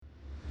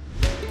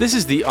This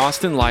is the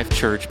Austin Life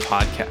Church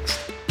podcast.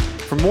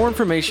 For more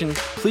information,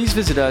 please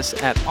visit us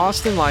at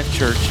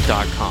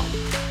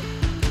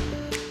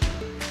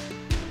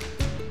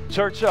austinlifechurch.com.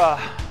 Church,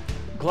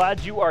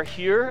 glad you are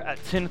here at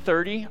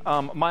 10:30.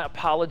 My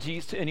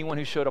apologies to anyone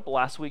who showed up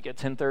last week at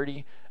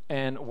 10:30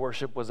 and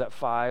worship was at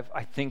 5.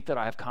 I think that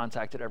I have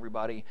contacted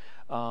everybody,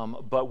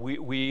 but we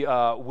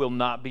will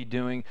not be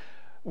doing,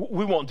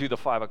 we won't do the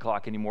 5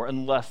 o'clock anymore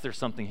unless there's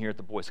something here at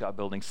the Boy Scout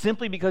building,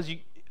 simply because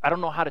I don't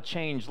know how to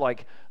change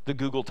like the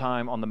Google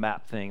time on the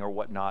map thing or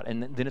whatnot,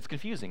 and then it's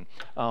confusing.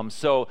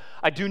 So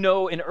I do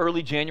know in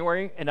early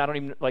January, and I don't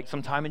even, like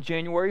sometime in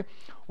January,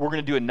 we're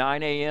gonna do a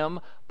 9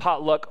 a.m.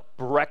 potluck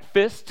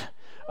breakfast.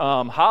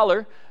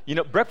 Holler. You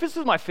know, breakfast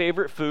is my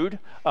favorite food.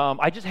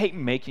 I just hate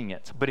making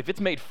it, but if it's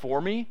made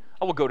for me,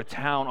 I will go to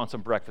town on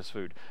some breakfast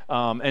food.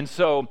 And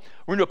so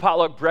we're gonna do a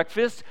potluck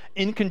breakfast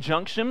in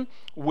conjunction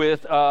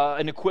with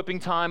an equipping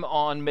time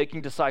on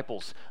making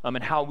disciples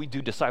and how we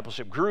do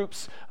discipleship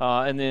groups.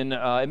 And then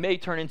it may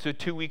turn into a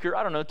 2-weeker,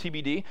 I don't know,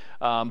 TBD,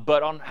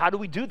 but on how do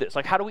we do this?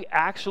 Like, how do we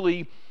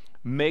actually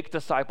make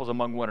disciples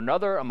among one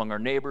another, among our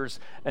neighbors,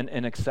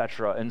 and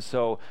etc. And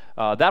so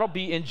that'll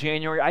be in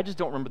January. I just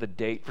don't remember the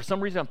date. For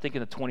some reason, I'm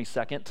thinking the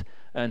 22nd.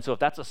 And so if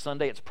that's a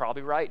Sunday, it's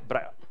probably right.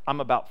 But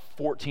I'm about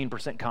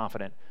 14%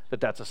 confident that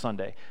that's a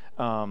Sunday.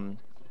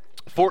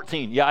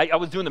 14. Yeah, I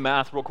was doing the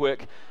math real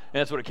quick,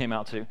 and that's what it came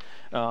out to,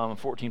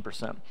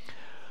 14%.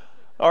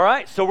 All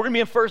right, so we're going to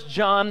be in 1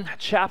 John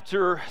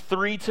chapter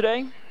 3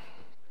 today.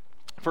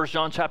 1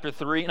 John chapter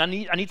 3, and I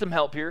need some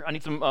help here. I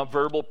need some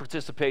verbal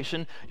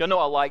participation. Y'all know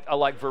I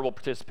like verbal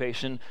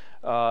participation,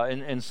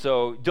 and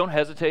so don't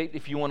hesitate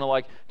if you want to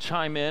like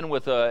chime in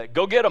with a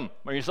 "go get 'em"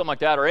 or something like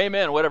that, or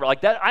 "amen" or whatever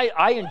like that.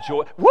 I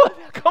enjoy.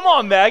 What? Come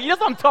on, Maggie,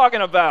 that's what I'm talking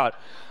about.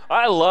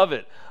 I love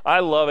it,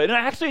 and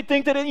I actually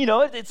think that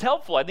it's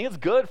helpful. I think it's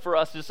good for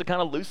us just to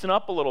kind of loosen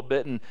up a little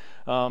bit, and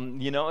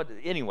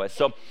anyway.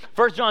 So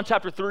 1 John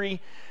chapter 3.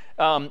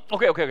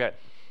 Okay.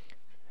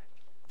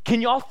 Can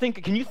you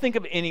think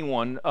of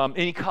anyone,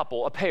 any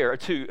couple, a pair, a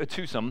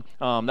twosome,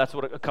 that's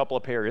what a couple,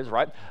 a pair is,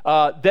 right?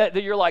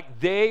 That you're like,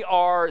 they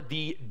are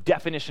the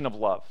definition of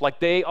love. Like,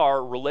 they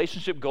are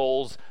relationship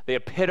goals. They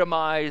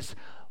epitomize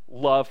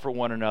love for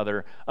one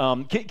another.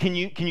 Can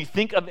you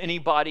think of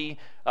anybody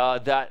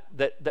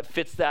that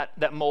fits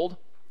that mold?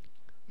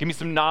 Give me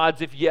some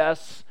nods if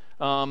yes.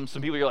 Some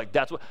people you're like,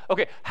 that's what.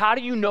 Okay, how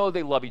do you know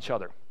they love each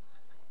other?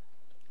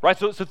 Right,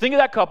 so think of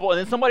that couple, and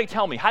then somebody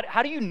tell me,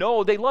 how do you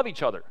know they love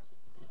each other?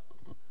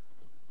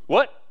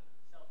 What?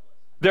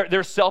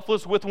 They're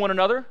selfless with one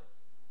another?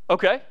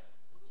 Okay.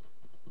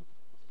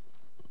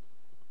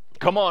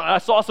 Come on, I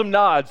saw some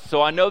nods,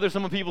 so I know there's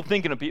some people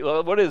thinking of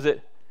people. What is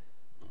it?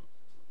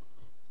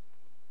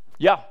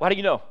 Yeah, how do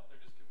you know?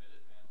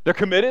 They're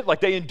committed,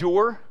 like they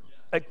endure?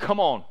 Yeah. Come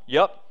on,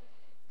 yep,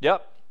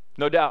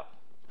 no doubt.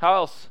 How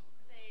else?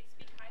 They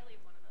speak highly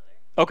of one another.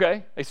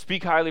 Okay, they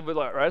speak highly, but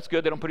right, that's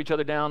good. They don't put each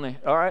other down.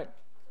 All right.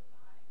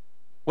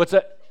 What's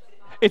that?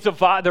 It's a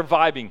vibe. They're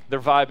vibing.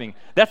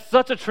 That's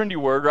such a trendy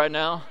word right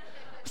now.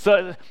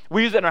 So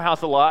we use it in our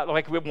house a lot.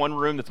 Like, we have one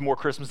room that's more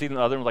Christmassy than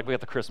the other. Like, we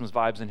got the Christmas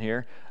vibes in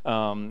here.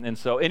 And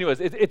so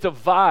anyways, it's a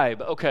vibe.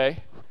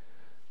 Okay.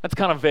 That's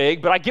kind of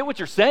vague, but I get what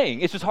you're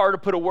saying. It's just hard to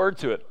put a word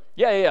to it.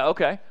 Yeah.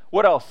 Okay.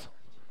 What else?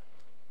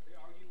 They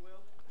argue well.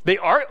 They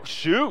are?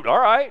 Shoot.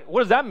 All right. What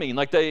does that mean?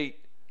 Like they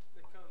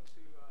come to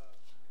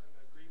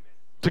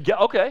an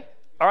agreement. Okay.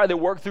 All right. They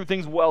work through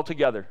things well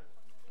together.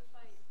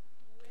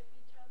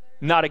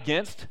 Not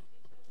against.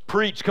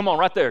 Preach. Come on,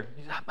 right there.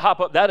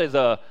 Hop up. That's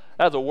a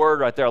word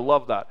right there. I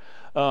love that.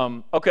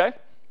 Okay.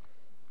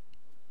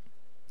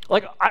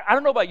 Like, I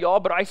don't know about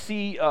y'all, but I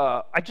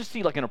just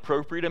see like an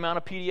appropriate amount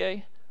of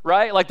PDA,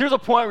 right? Like, there's a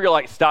point where you're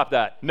like, stop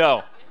that.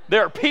 No.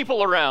 There are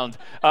people around.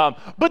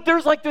 But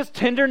there's like this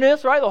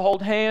tenderness, right? They'll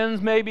hold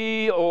hands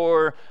maybe,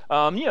 or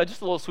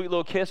just a little sweet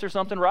little kiss or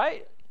something,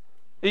 right?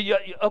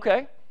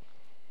 Okay.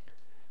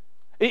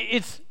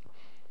 It's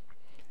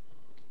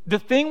the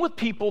thing with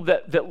people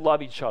that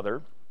love each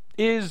other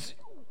is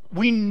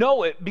we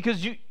know it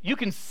because you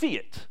can see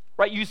it,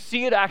 right? You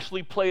see it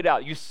actually played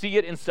out. You see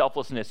it in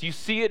selflessness. You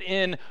see it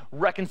in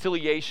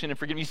reconciliation and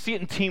forgiveness. You see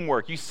it in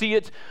teamwork. You see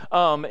it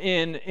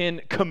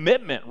in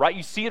commitment, right?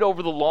 You see it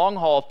over the long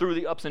haul through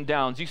the ups and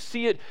downs. You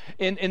see it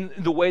in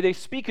the way they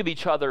speak of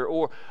each other,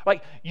 or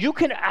like you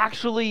can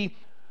actually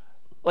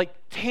like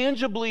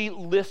tangibly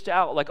list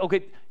out like,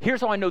 okay, here's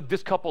how I know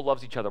this couple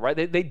loves each other,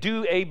 right? They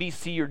do A, B,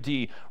 C, or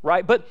D,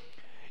 right? But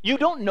you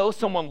don't know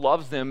someone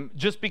loves them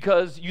just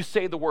because you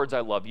say the words "I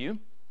love you,"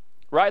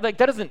 right? Like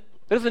that doesn't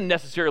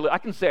necessarily. I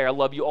can say I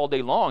love you all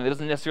day long. That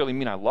doesn't necessarily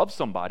mean I love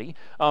somebody.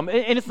 And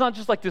it's not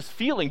just like this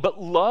feeling,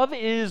 but love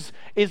is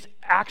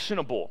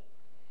actionable,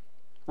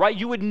 right?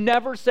 You would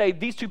never say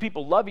these two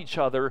people love each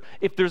other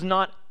if there's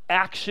not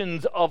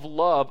actions of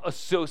love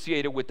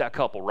associated with that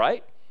couple,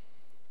 right?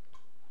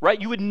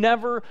 Right? You would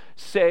never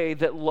say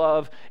that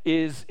love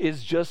is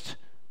just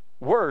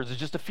words, it's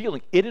just a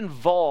feeling. It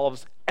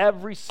involves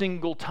every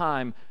single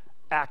time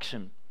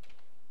action.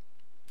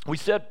 We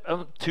said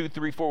 2,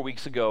 3, 4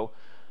 weeks ago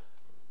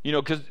You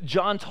know, because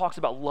John talks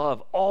about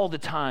love all the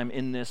time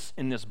in this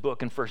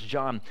book in 1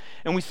 John.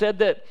 And we said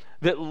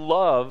that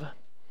love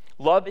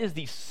is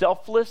the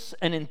selfless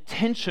and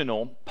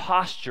intentional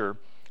posture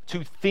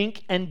to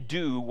think and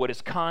do what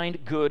is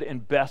kind, good,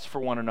 and best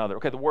for one another.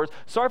 Okay, the words,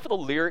 sorry for the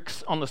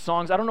lyrics on the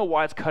songs. I don't know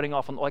why it's cutting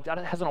off on, like, that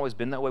hasn't always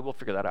been that way. We'll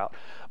figure that out.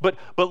 But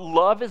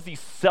love is the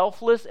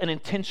selfless and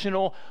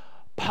intentional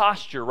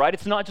posture, right?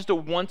 It's not just a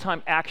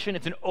one-time action.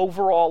 It's an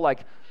overall,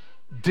 like,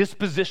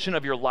 disposition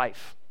of your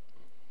life.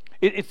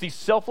 It's the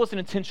selfless and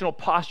intentional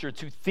posture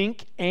to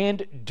think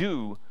and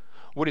do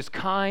what is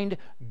kind,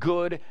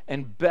 good,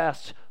 and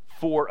best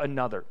for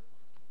another.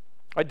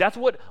 Right, that's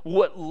what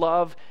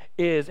love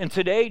is. And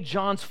today,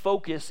 John's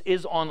focus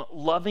is on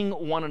loving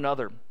one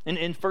another.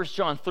 In 1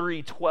 John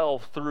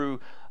 3:12 through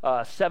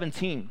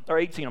 18,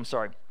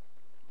 And,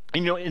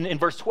 you know, in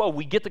verse 12,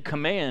 we get the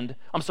command,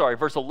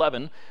 verse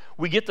 11,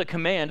 we get the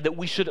command that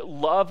we should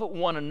love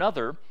one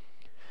another.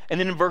 And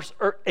then in verse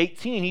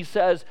 18, he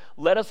says,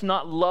 let us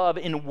not love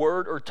in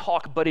word or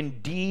talk, but in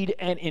deed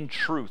and in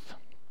truth.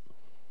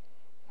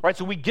 Right,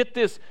 so we get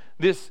this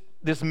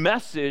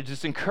message,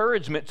 this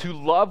encouragement to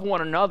love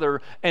one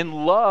another.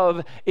 And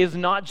love is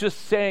not just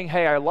saying,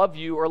 hey, I love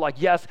you, or like,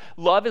 yes.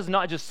 Love is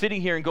not just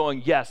sitting here and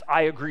going, yes,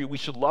 I agree, we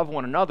should love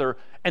one another,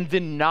 and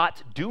then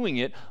not doing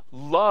it.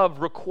 Love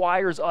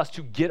requires us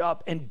to get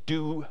up and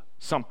do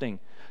something,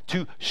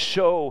 to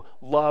show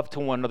love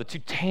to one another, to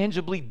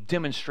tangibly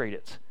demonstrate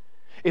it.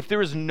 If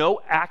there is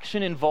no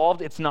action involved,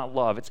 it's not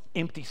love, it's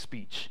empty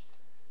speech.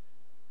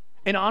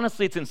 And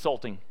honestly, it's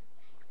insulting.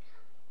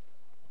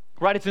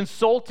 Right, it's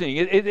insulting.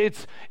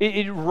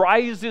 It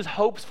rises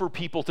hopes for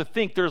people to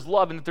think there's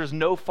love and that there's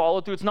no follow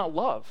through. It's not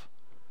love.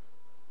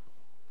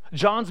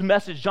 John's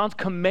message, John's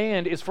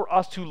command is for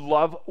us to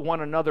love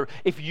one another.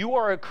 If you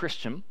are a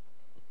Christian,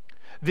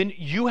 then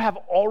you have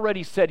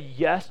already said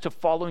yes to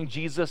following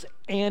Jesus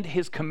and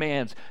his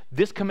commands.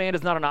 This command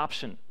is not an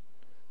option.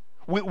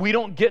 We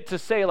don't get to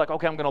say, like,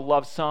 okay, I'm going to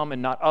love some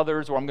and not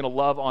others, or I'm going to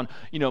love on,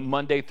 you know,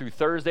 Monday through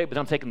Thursday, but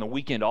I'm taking the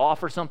weekend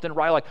off or something,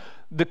 right? Like,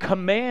 the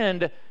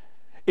command,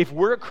 if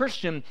we're a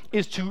Christian,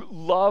 is to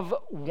love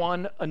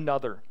one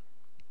another.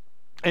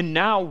 And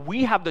now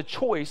we have the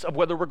choice of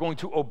whether we're going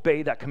to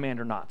obey that command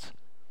or not.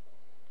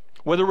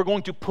 Whether we're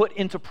going to put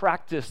into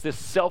practice this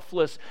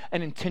selfless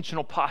and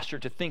intentional posture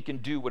to think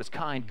and do what is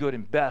kind, good,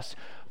 and best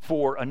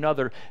for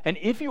another. And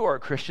if you are a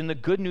Christian, the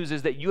good news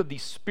is that you have the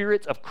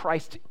Spirit of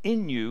Christ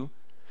in you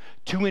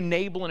to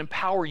enable and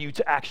empower you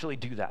to actually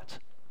do that.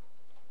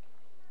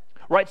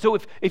 Right? So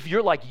if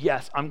you're like,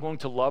 yes, I'm going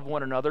to love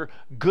one another,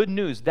 good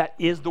news, that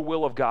is the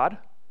will of God.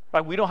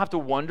 Right? We don't have to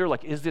wonder,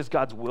 like, is this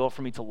God's will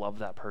for me to love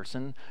that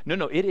person?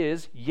 No, it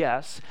is,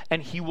 yes,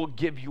 and he will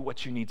give you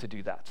what you need to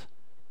do that.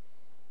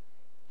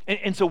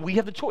 And so we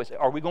have the choice.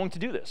 Are we going to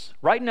do this?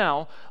 Right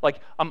now, like,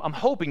 I'm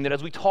hoping that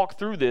as we talk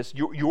through this,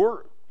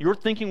 you're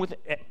thinking with,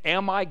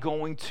 am I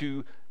going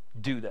to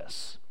do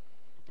this?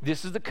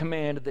 This is the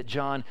command that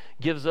John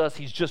gives us.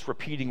 He's just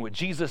repeating what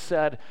Jesus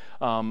said,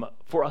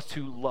 for us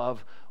to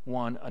love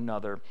one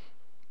another.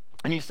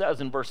 And he says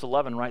in verse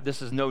 11, right,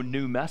 this is no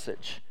new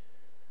message.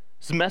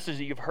 It's a message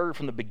that you've heard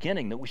from the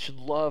beginning, that we should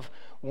love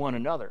one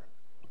another.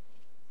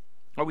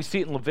 Right, we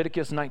see it in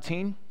Leviticus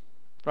 19,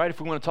 right? If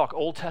we want to talk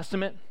Old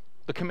Testament,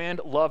 the command,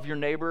 love your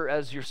neighbor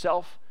as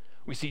yourself.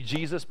 We see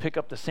Jesus pick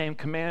up the same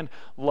command,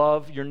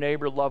 love your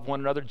neighbor, love one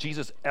another.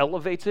 Jesus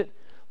elevates it,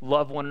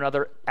 love one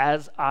another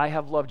as I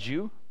have loved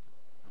you.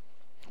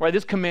 Right,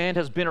 this command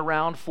has been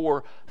around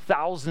for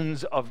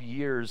thousands of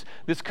years.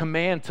 This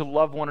command to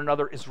love one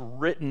another is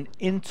written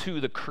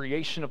into the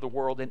creation of the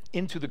world and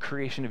into the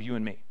creation of you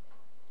and me.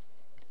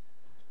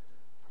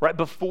 Right,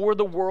 before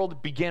the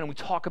world began, and we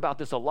talk about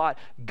this a lot,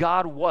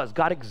 God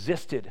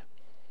existed.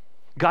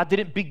 God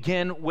didn't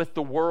begin with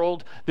the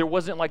world. There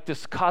wasn't like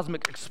this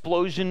cosmic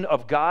explosion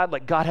of God.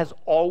 Like, God has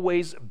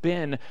always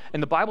been.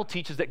 And the Bible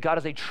teaches that God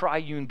is a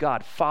triune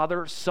God,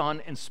 Father,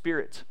 Son, and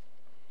Spirit.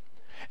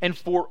 And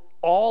for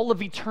all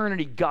of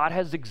eternity, God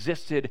has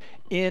existed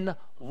in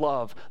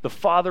love. The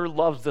Father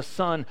loves the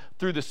Son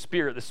through the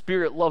Spirit. The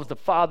Spirit loves the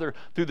Father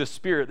through the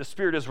Spirit. The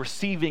Spirit is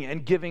receiving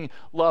and giving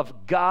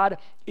love. God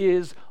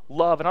is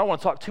love. And I don't want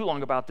to talk too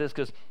long about this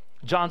because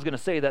John's going to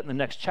say that in the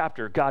next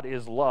chapter. God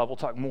is love. We'll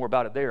talk more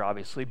about it there,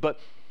 obviously. But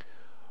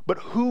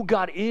who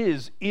God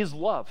is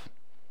love.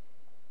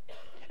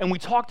 And we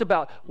talked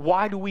about,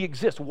 why do we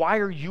exist? Why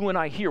are you and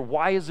I here?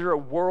 Why is there a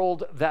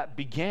world that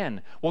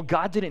began? Well,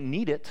 God didn't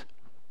need it.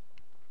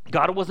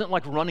 God wasn't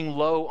like running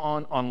low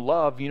on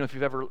love. You know, if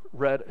you've ever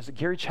read, is it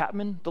Gary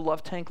Chapman, the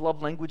love tank,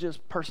 love languages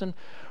person?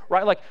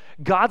 Right? Like,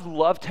 God's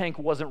love tank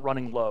wasn't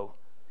running low.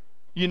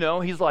 You know,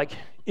 he's like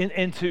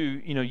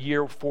into, you know,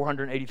 year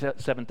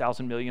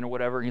 487,000 million or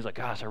whatever. And he's like,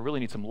 gosh, I really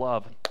need some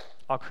love.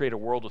 I'll create a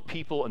world with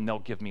people and they'll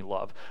give me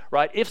love,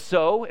 right? If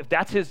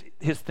that's his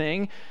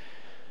thing,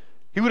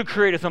 he would have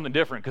created something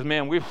different because,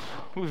 man, we've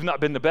not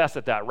been the best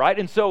at that, right?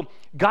 And so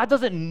God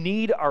doesn't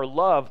need our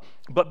love,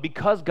 but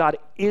because God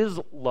is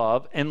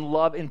love and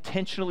love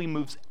intentionally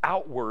moves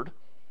outward,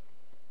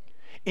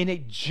 In a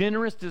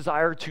generous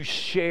desire to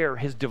share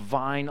his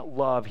divine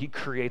love, he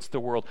creates the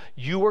world.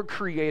 You are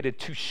created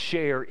to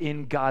share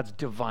in God's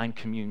divine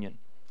communion.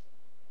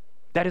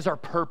 That is our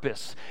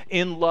purpose.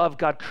 In love,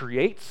 God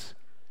creates.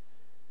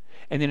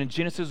 And then in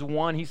Genesis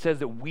 1, he says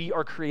that we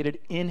are created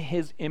in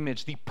his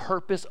image. The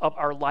purpose of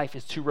our life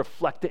is to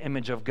reflect the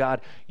image of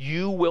God.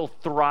 You will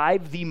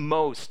thrive the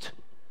most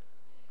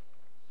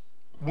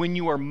when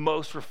you are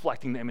most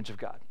reflecting the image of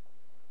God,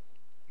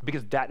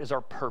 because that is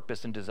our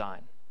purpose and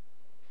design.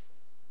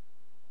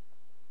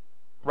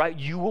 Right?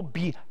 You will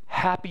be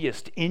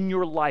happiest in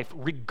your life,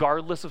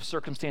 regardless of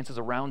circumstances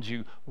around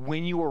you,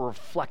 when you are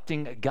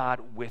reflecting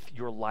God with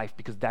your life,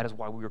 because that is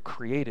why we were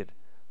created.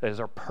 That is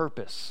our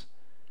purpose.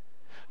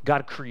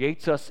 God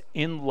creates us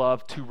in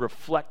love to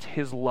reflect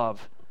his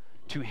love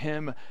to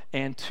him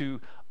and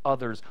to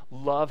others.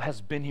 Love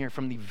has been here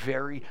from the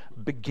very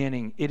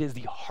beginning. It is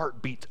the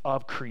heartbeat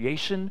of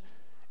creation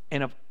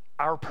and of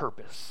our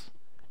purpose,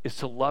 is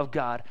to love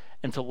God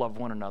and to love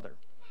one another.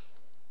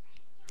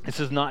 This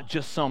is not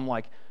just some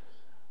like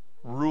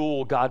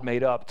rule God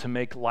made up to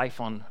make life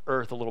on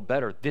earth a little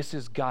better. This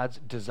is God's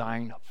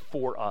design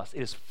for us.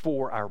 It is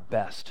for our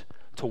best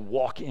to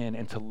walk in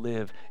and to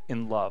live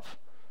in love.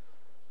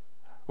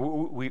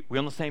 We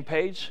on the same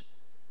page?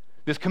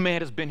 This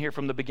command has been here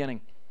from the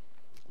beginning.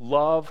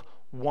 Love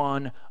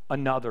one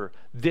another.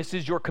 This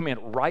is your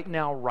command right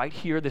now, right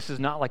here. This is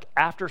not like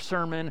after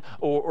sermon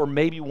or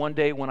maybe one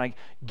day when I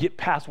get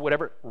past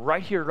whatever.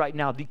 Right here, right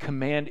now, the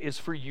command is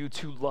for you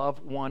to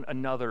love one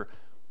another.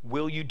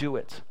 Will you do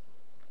it?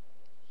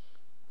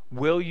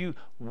 Will you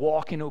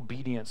walk in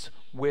obedience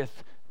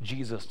with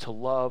Jesus to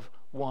love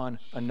one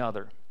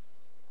another?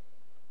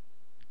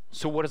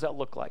 So what does that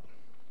look like?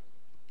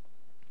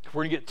 If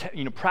we're going to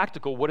get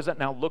practical, what does that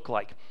now look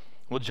like?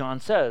 Well, John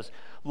says,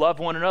 love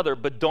one another,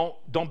 but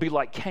don't be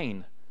like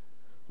Cain,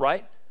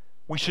 right?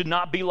 We should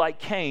not be like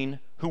Cain,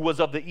 who was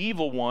of the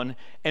evil one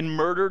and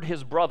murdered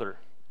his brother.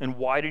 And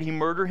why did he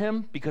murder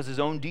him? Because his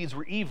own deeds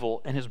were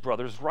evil and his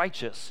brother's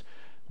righteous.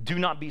 Do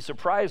not be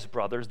surprised,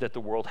 brothers, that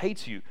the world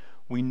hates you.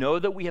 We know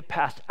that we have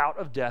passed out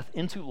of death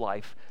into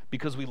life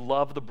because we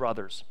love the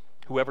brothers.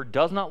 Whoever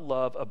does not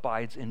love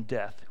abides in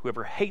death.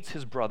 Whoever hates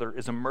his brother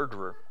is a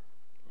murderer.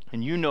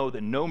 And you know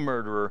that no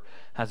murderer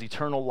has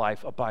eternal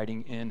life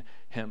abiding in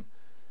him.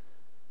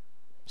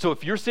 So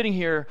if you're sitting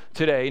here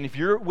today, and if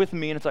you're with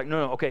me, and it's like,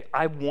 no, okay,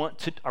 I want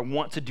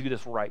to do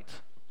this right.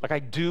 Like I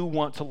do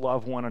want to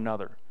love one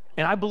another.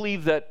 And I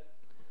believe that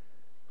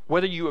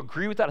whether you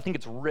agree with that, I think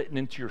it's written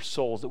into your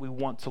souls that we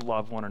want to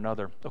love one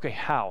another. Okay,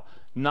 how?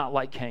 Not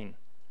like Cain.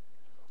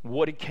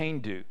 What did Cain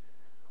do?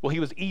 Well,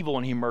 he was evil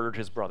and he murdered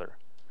his brother.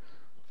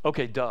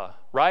 Okay, duh,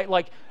 right?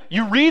 Like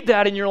you read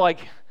that and you're like,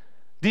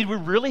 did we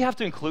really have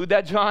to include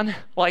that, John?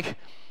 Like,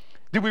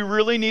 did we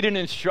really need an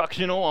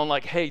instructional on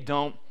like, hey,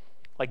 don't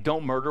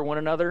murder one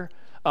another?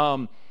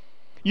 And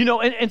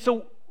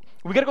so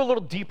we got to go a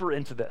little deeper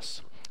into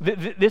this.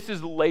 This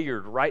is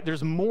layered, right?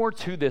 There's more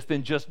to this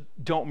than just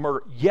don't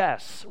murder.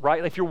 Yes,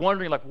 right? If you're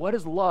wondering like, what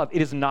is love?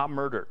 It is not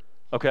murder,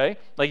 okay?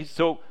 Like,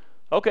 so,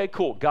 okay,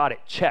 cool, got it,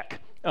 check.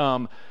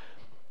 But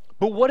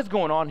what is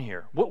going on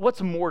here?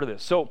 What's more to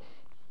this? So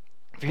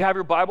if you have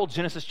your Bible,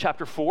 Genesis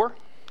chapter 4,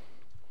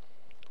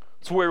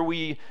 it's where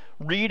we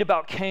read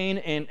about Cain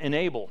and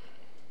Abel.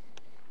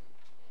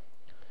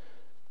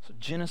 So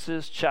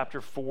Genesis chapter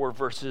 4,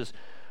 verses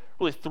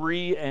really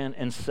 3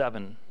 and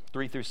 7,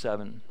 3 through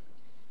 7.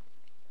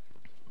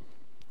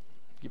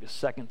 Give you a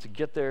second to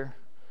get there.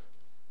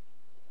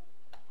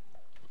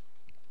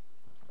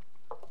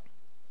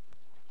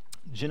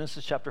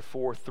 Genesis chapter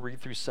 4, 3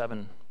 through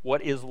 7.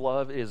 What is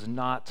love? It is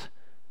not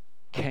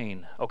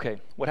Cain. Okay,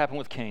 what happened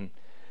with Cain?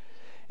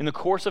 In the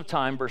course of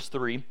time, verse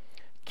 3,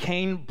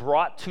 Cain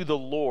brought to the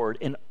Lord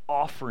an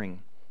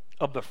offering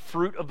of the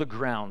fruit of the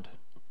ground.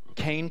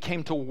 Cain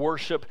came to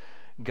worship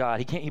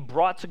God. He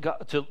brought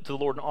to the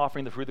Lord an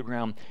offering of the fruit of the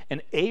ground.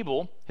 And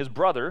Abel, his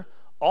brother,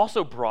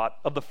 also brought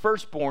of the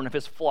firstborn of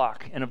his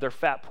flock and of their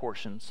fat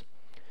portions.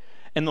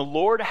 And the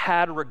Lord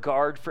had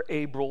regard for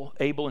Abel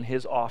and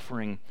his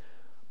offering,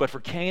 but for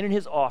Cain and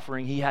his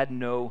offering he had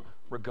no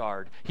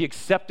regard. He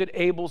accepted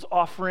Abel's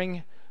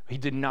offering, he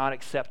did not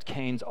accept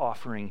Cain's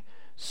offering.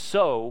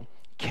 So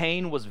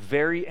Cain was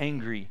very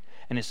angry,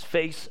 and his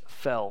face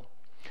fell.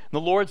 And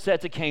the Lord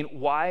said to Cain,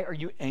 "Why are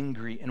you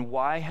angry, and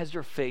why has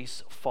your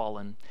face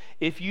fallen?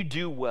 If you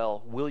do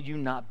well, will you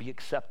not be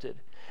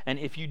accepted? And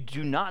if you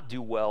do not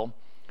do well,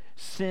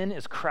 sin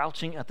is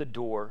crouching at the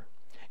door.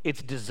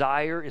 Its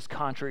desire is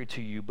contrary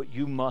to you, but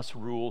you must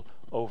rule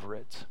over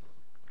it."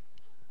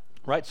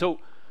 Right? So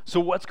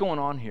what's going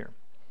on here?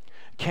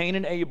 Cain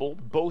and Abel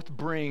both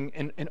bring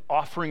an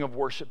offering of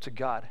worship to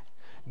God.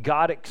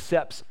 God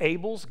accepts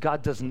Abel's.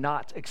 God does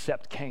not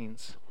accept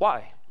Cain's.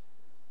 Why?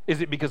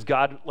 Is it because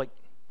God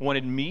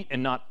wanted meat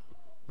and not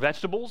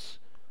vegetables?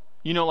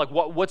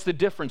 What's the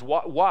difference?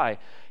 Why?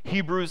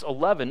 Hebrews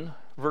 11,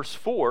 verse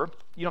 4.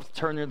 You don't have to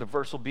turn there. The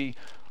verse will be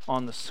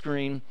on the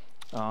screen.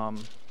 I'm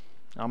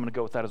going to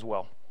go with that as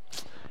well.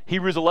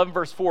 Hebrews 11,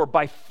 verse 4.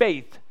 By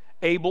faith,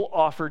 Abel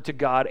offered to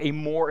God a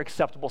more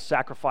acceptable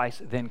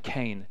sacrifice than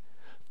Cain,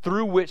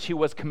 through which he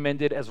was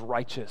commended as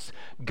righteous,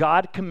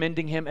 God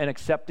commending him and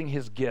accepting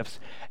his gifts.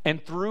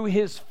 And through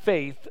his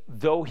faith,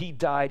 though he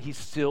died, he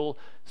still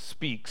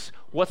speaks.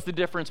 What's the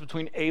difference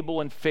between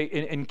Abel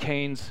and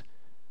Cain's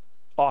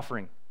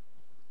offering?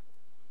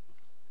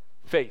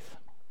 Faith.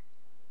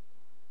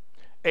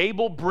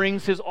 Abel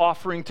brings his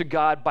offering to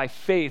God by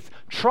faith,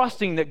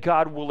 trusting that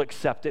God will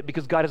accept it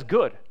because God is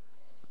good.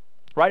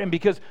 Right? And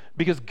because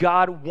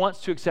God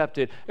wants to accept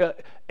it.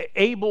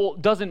 Abel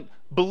doesn't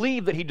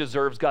believe that he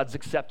deserves God's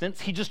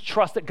acceptance. He just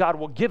trusts that God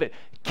will give it.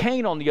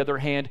 Cain, on the other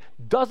hand,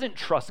 doesn't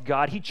trust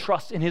God. He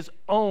trusts in his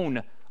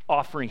own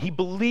offering. He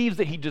believes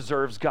that he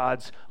deserves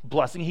God's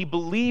blessing. He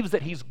believes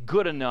that he's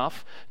good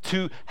enough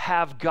to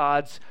have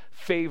God's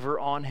favor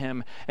on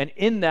him. And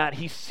in that,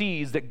 he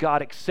sees that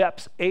God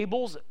accepts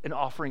Abel's an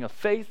offering of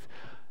faith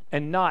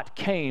and not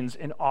Cain's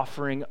an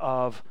offering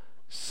of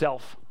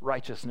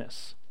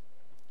self-righteousness.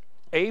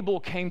 Abel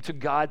came to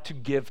God to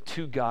give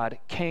to God.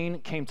 Cain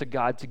came to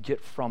God to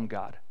get from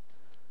God.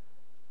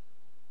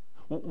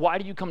 Why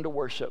do you come to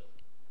worship?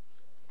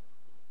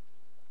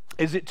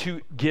 Is it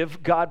to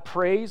give God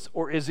praise,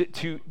 or is it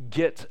to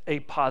get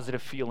a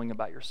positive feeling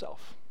about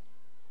yourself?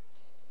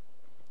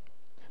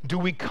 Do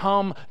we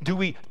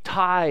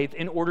tithe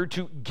in order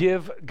to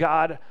give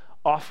God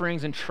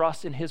offerings and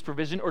trust in his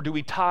provision, or do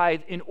we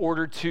tithe in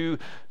order to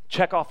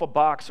check off a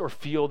box or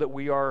feel that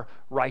we are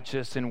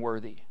righteous and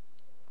worthy?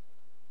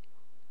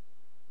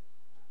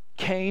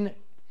 Cain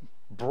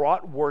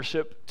brought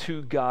worship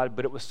to God,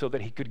 but it was so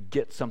that he could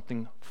get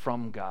something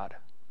from God.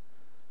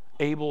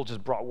 Abel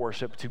just brought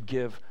worship to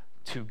give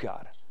to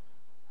God.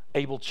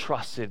 Abel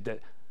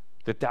trusted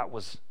that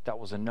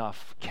was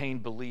enough. Cain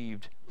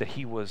believed that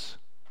he was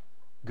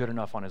good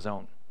enough on his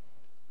own.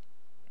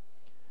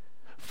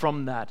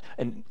 From that,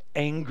 an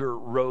anger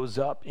rose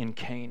up in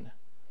Cain.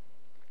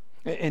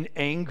 An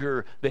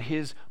anger that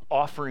his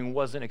offering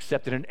wasn't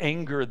accepted, an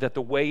anger that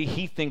the way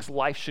he thinks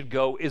life should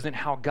go isn't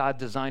how God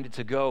designed it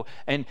to go,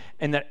 and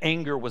that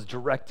anger was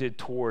directed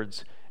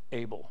towards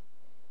Abel.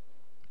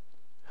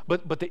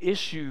 But the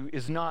issue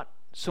is not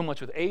so much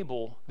with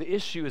Abel. The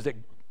issue is that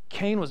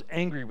Cain was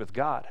angry with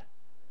God.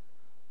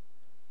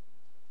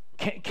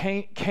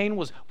 Cain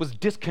was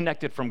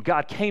disconnected from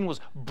God. Cain was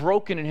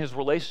broken in his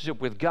relationship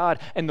with God,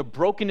 and the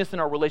brokenness in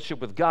our relationship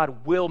with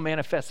God will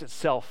manifest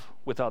itself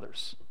with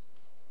others.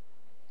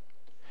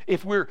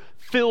 If we're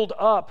filled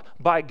up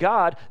by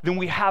God, then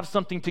we have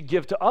something to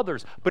give to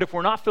others. But if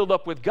we're not filled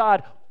up with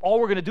God, all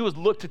we're going to do is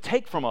look to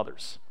take from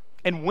others.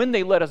 And when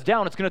they let us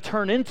down, it's going to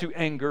turn into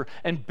anger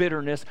and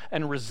bitterness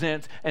and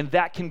resent, and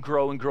that can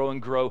grow and grow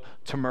and grow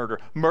to murder.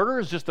 Murder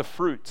is just the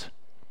fruit,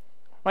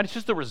 right? It's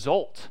just the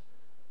result.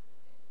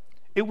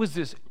 It was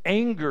this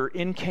anger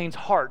in Cain's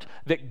heart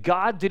that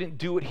God didn't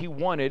do what he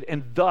wanted,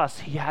 and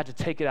thus he had to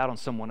take it out on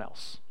someone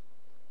else.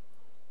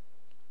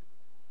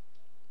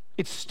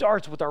 It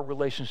starts with our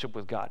relationship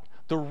with God.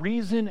 The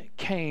reason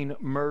Cain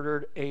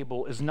murdered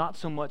Abel is not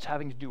so much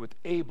having to do with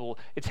Abel,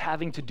 it's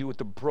having to do with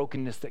the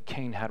brokenness that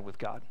Cain had with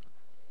God.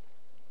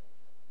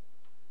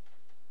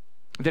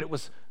 That it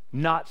was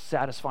not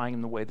satisfying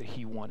in the way that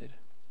he wanted.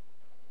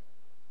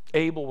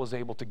 Abel was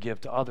able to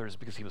give to others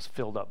because he was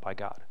filled up by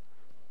God.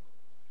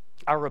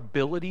 Our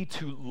ability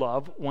to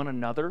love one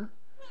another,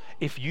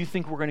 if you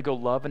think we're going to go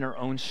love in our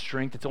own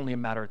strength, it's only a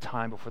matter of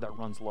time before that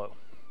runs low.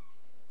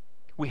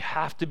 We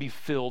have to be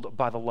filled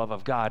by the love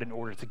of God in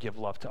order to give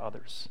love to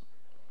others.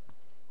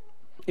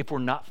 If we're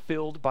not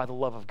filled by the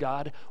love of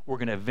God, we're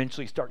going to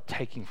eventually start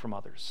taking from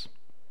others.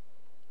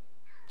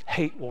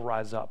 Hate will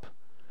rise up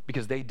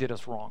because they did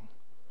us wrong.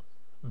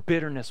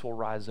 Bitterness will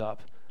rise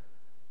up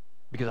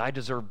because I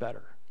deserve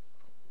better.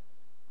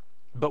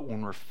 But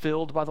when we're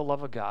filled by the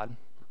love of God,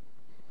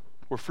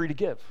 we're free to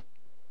give.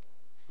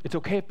 It's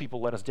okay if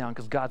people let us down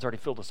because God's already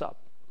filled us up.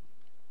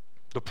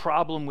 The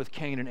problem with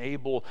Cain and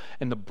Abel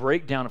and the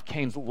breakdown of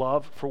Cain's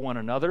love for one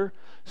another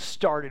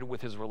started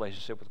with his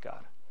relationship with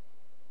God.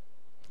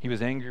 He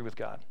was angry with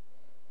God.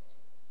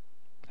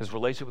 His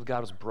relationship with God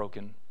was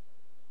broken,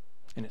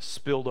 and it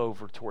spilled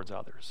over towards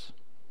others.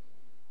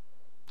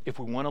 If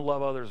we want to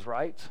love others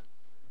right,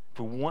 if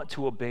we want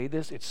to obey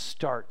this, it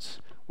starts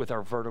with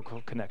our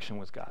vertical connection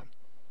with God.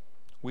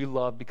 We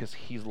love because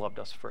he's loved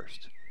us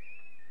first.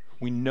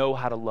 We know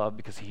how to love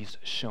because he's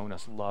shown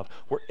us love.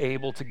 We're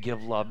able to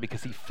give love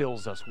because he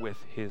fills us with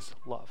his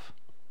love.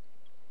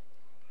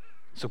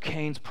 So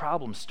Cain's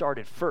problem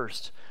started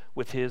first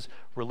with his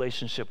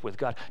relationship with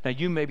God. Now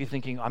you may be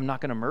thinking, I'm not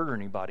going to murder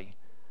anybody.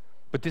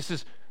 But this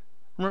is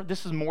more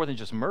than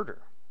just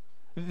murder.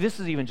 This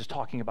is even just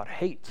talking about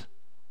hate.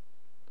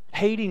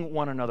 Hating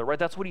one another, right?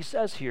 That's what he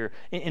says here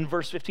in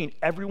verse 15.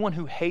 Everyone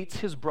who hates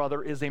his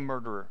brother is a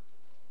murderer.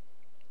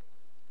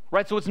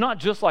 Right? So it's not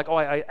just like,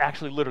 I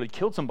actually literally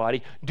killed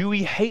somebody. Do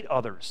we hate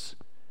others?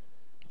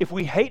 If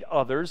we hate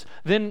others,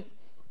 then,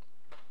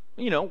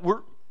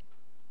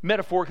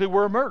 metaphorically,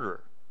 we're a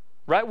murderer.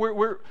 Right?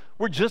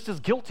 We're just as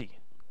guilty.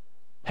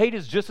 Hate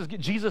is just as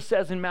good. Jesus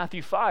says in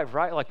Matthew 5,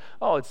 right? Like,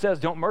 oh, it says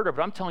don't murder,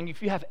 but I'm telling you,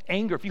 if you have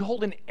anger, if you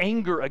hold in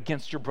anger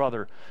against your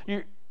brother,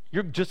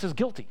 you're just as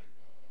guilty.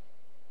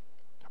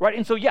 Right?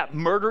 And so, yeah,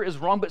 murder is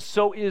wrong, but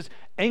so is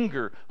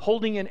anger,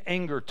 holding in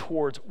anger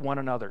towards one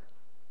another.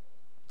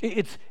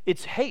 It's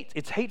hate.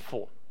 It's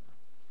hateful.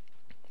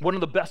 One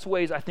of the best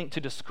ways, I think,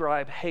 to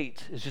describe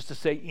hate is just to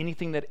say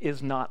anything that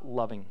is not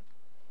loving.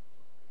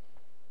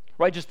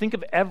 Right? Just think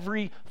of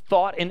every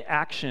thought and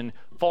action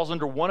falls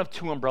under one of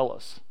two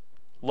umbrellas.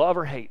 Love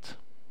or hate.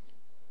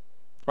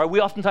 Right?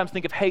 We oftentimes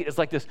think of hate as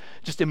like this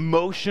just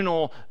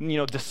emotional,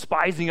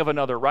 despising of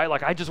another, right?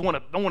 Like I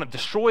want to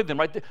destroy them,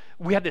 right?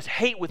 We have this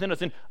hate within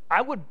us, and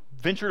I would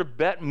venture to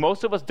bet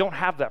most of us don't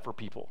have that for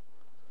people.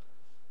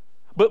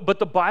 But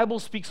the Bible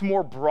speaks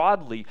more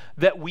broadly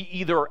that we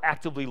either are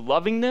actively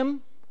loving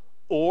them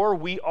or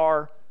we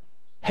are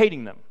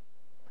hating them.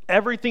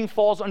 Everything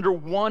falls under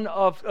one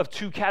of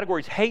two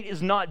categories. Hate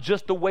is not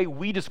just the way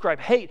we describe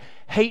hate.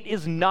 Hate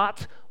is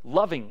not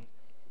loving.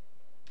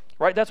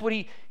 Right? That's what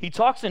he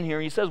talks in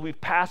here. He says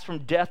we've passed from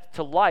death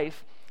to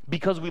life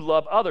because we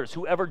love others.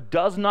 Whoever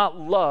does not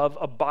love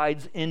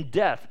abides in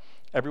death.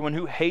 Everyone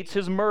who hates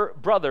his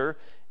brother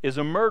is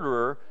a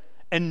murderer,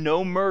 and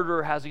no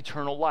murderer has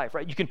eternal life.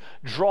 Right? You can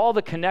draw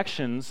the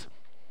connections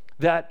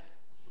that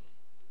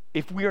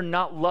if we are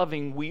not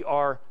loving, we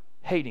are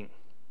hating.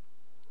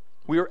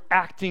 We are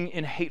acting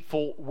in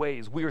hateful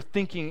ways. We are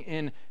thinking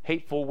in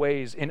hateful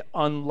ways, in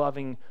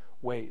unloving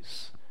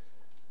ways.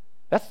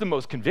 That's the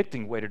most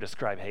convicting way to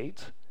describe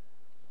hate.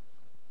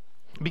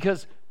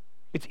 Because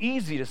it's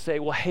easy to say,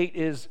 well, hate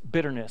is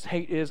bitterness,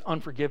 hate is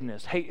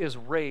unforgiveness, hate is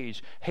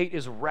rage, hate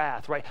is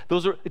wrath, right?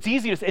 It's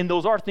easy to say, and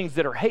those are things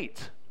that are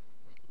hate.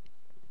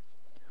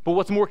 But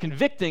what's more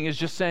convicting is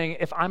just saying,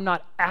 if I'm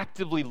not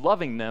actively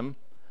loving them,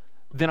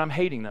 then I'm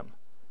hating them.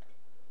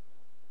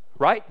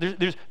 Right?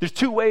 There's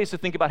two ways to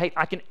think about hate.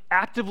 I can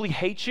actively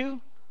hate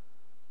you,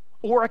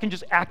 or I can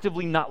just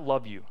actively not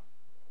love you.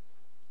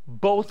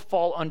 Both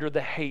fall under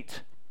the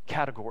hate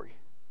category.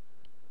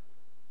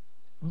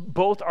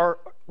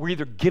 We're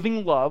either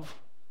giving love,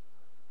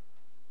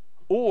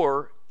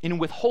 or in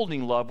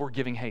withholding love, we're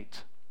giving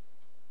hate.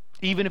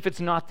 Even if it's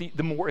not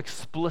the more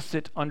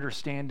explicit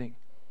understanding.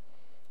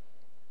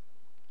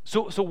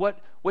 So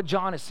what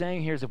John is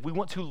saying here is if we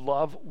want to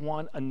love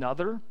one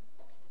another,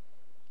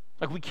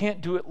 like we can't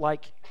do it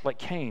like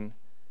Cain,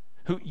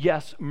 who,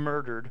 yes,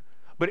 murdered,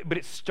 but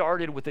it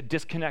started with a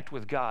disconnect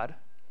with God.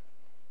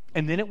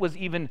 And then it was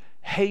even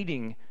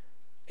hating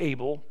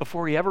Abel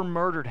before he ever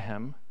murdered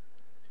him.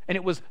 And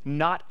it was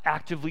not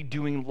actively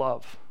doing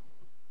love.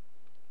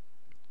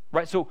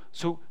 Right? So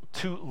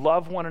to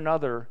love one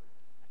another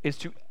is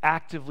to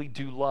actively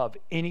do love.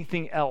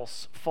 Anything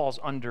else falls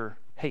under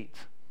hate.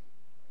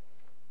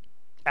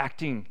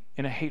 Acting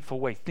in a hateful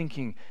way,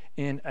 thinking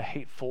in a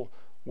hateful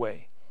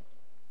way.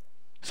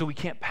 So we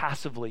can't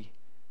passively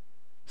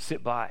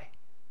sit by.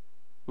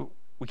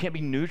 We can't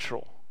be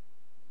neutral.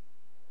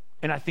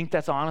 And I think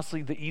that's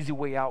honestly the easy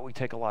way out we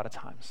take a lot of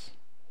times.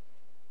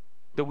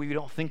 That we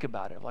don't think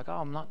about it. Like, oh,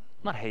 I'm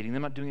not hating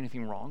them, I'm not doing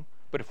anything wrong.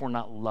 But if we're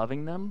not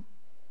loving them,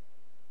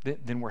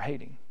 then we're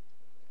hating.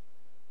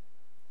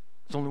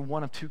 It's only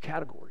one of two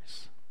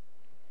categories.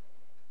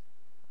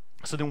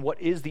 So then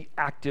what is the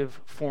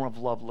active form of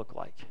love look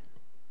like?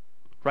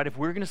 Right? If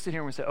we're going to sit here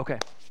and we say, okay,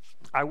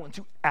 I want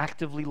to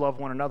actively love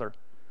one another.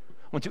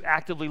 I want to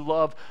actively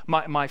love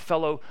my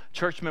fellow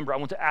church member. I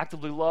want to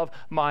actively love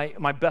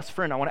my best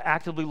friend. I want to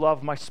actively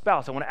love my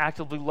spouse. I want to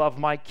actively love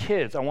my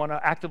kids. I want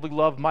to actively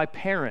love my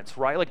parents,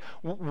 right? Like,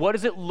 what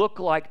does it look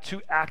like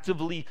to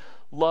actively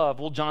love?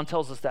 Well, John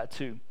tells us that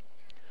too.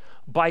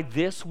 By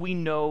this we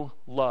know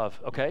love,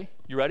 okay?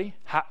 You ready?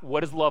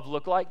 What does love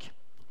look like?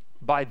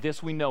 By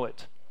this we know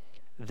it.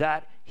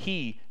 That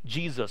he,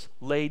 Jesus,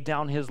 laid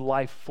down his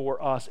life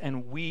for us,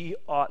 and we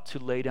ought to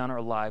lay down our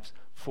lives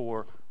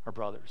for our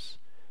brothers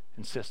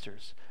and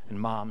sisters and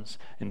moms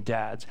and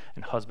dads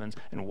and husbands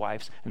and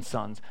wives and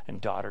sons and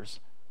daughters.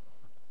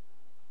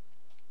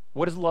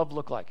 What does love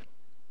look like?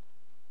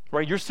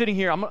 Right? You're sitting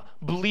here, I'm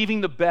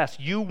believing the best.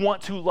 You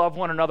want to love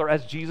one another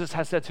as Jesus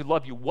has said to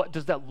love you. What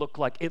does that look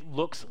like? It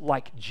looks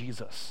like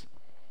Jesus.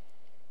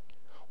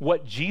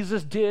 What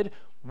Jesus did,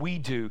 we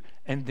do,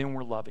 and then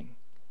we're loving.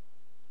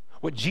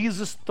 What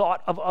Jesus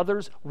thought of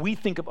others, we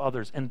think of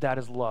others, and that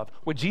is love.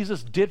 What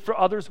Jesus did for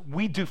others,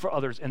 we do for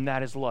others, and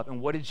that is love.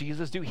 And what did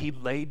Jesus do? He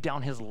laid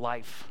down his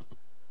life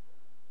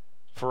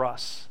for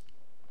us.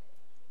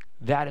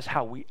 That is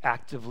how we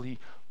actively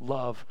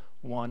love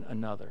one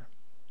another.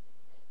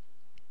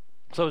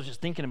 So I was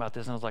just thinking about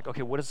this, and I was like,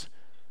 okay,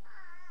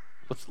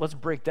 let's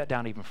break that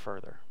down even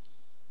further.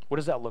 What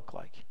does that look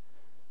like?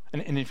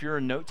 And if you're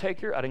a note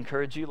taker, I'd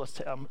encourage you,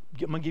 I'm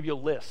going to give you a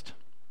list.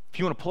 If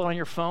you want to pull it on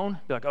your phone,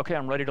 be like, okay,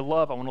 I'm ready to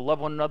love. I want to love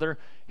one another.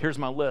 Here's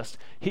my list.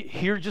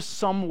 Here are just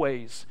some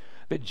ways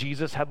that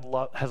Jesus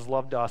has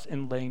loved us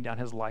in laying down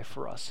his life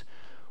for us.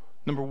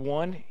 Number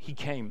one, he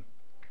came.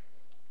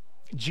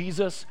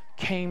 Jesus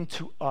came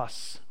to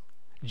us.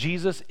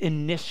 Jesus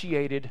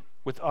initiated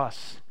with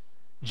us.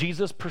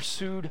 Jesus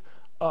pursued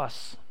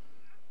us.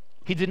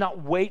 He did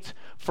not wait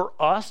for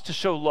us to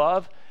show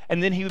love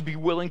and then he would be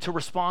willing to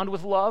respond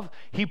with love.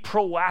 He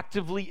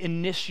proactively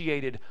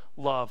initiated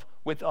love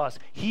with us.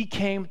 He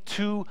came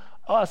to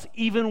us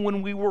even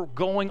when we were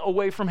going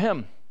away from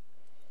him.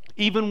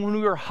 Even when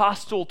we were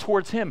hostile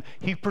towards him,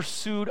 he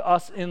pursued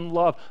us in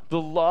love. The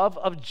love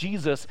of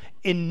Jesus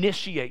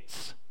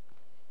initiates.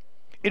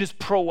 It is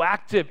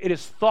proactive. It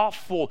is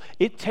thoughtful.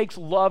 It takes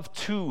love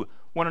to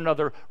one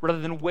another rather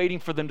than waiting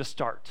for them to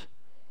start.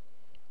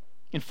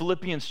 In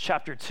Philippians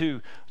chapter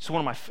 2, it's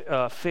one of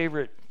my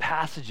favorite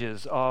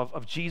passages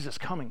of Jesus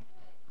coming.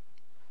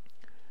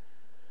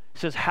 It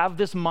says, "Have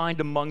this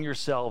mind among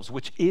yourselves,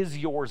 which is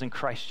yours in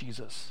Christ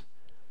Jesus,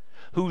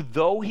 who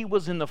though he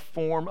was in the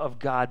form of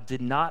God,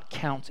 did not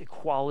count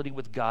equality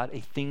with God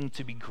a thing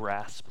to be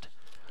grasped,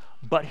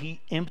 but he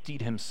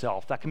emptied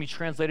himself." That can be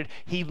translated,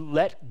 he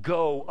let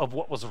go of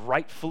what was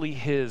rightfully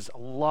his.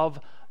 Love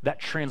that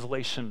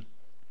translation.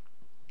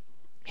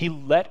 He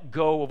let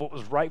go of what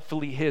was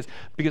rightfully his.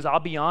 Because I'll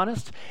be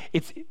honest,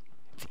 it's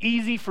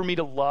easy for me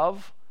to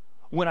love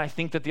when I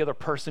think that the other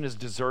person is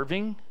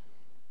deserving.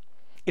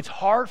 It's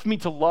hard for me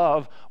to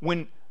love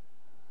when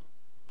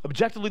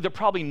objectively they're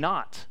probably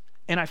not,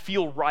 and I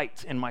feel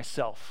right in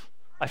myself.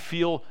 I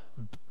feel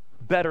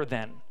better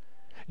than.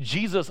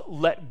 Jesus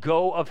let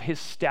go of his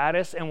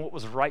status and what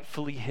was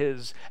rightfully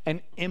his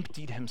and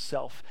emptied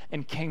himself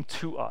and came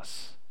to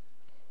us.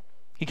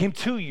 He came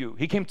to you.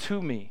 He came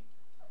to me.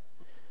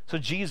 So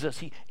Jesus,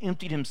 he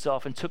emptied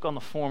himself and took on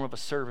the form of a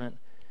servant.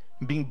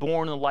 Being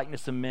born in the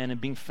likeness of men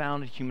and being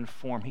found in human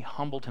form, he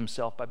humbled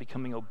himself by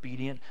becoming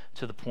obedient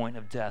to the point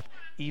of death,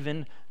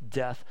 even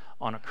death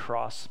on a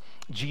cross.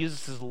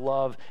 Jesus'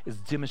 love is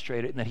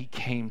demonstrated in that he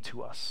came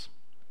to us.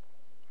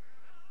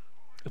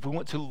 If we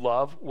want to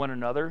love one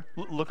another,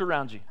 look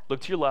around you. Look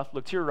to your left,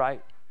 look to your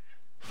right,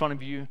 in front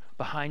of you,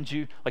 behind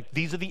you. Like,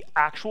 these are the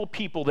actual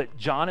people that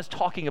John is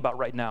talking about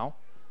right now.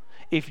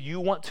 If you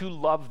want to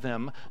love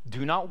them,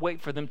 do not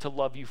wait for them to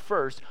love you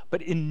first,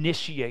 but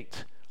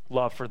initiate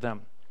love for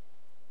them.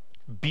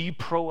 Be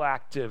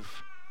proactive.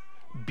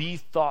 Be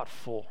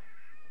thoughtful.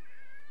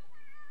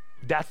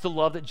 That's the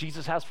love that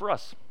Jesus has for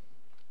us.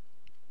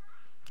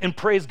 And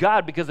praise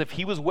God, because if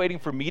he was waiting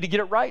for me to get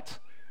it right,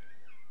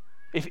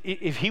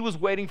 if he was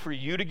waiting for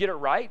you to get it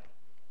right,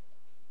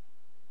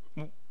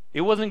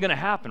 it wasn't going to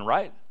happen,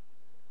 right?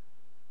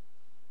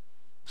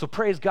 So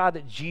praise God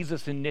that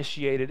Jesus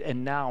initiated,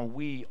 and now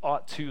we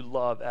ought to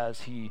love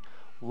as he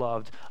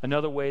loved.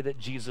 Another way that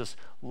Jesus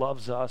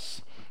loves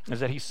us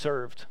is that he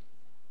served.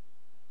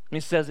 And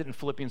he says it in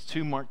Philippians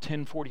 2, Mark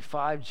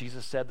 10:45.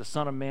 Jesus said, "The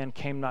Son of Man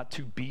came not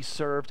to be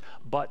served,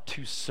 but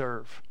to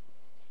serve."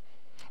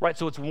 Right,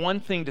 so it's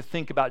one thing to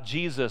think about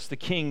Jesus, the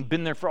King,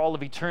 been there for all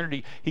of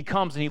eternity. He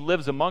comes and he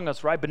lives among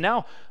us, right? But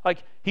now,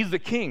 like, he's the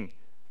King.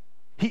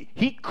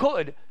 He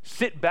could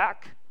sit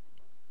back,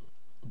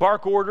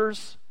 bark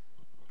orders,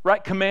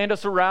 right? Command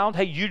us around.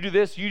 Hey, you do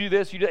this, you do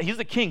this, you do that. He's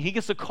the King. He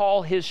gets to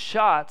call his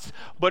shots,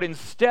 but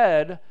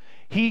instead,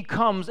 he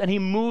comes and he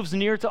moves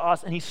near to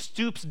us and he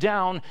stoops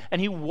down and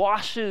he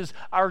washes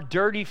our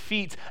dirty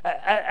feet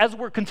as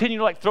we're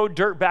continuing to throw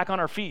dirt back on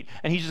our feet.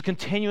 And he's just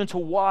continuing to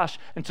wash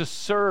and to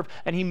serve,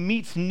 and he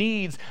meets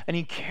needs and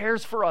he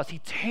cares for us. He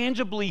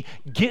tangibly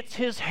gets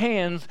his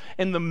hands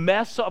in the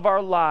mess of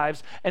our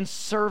lives and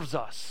serves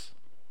us.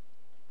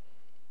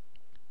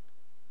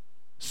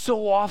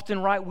 So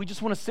often, right, we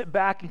just want to sit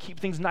back and keep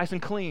things nice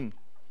and clean.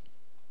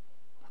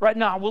 Right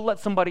now, we'll let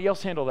somebody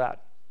else handle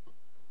that.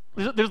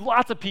 There's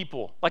lots of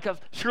people,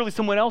 surely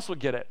someone else would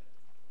get it.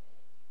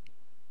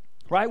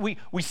 Right?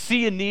 We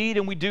see a need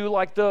and we do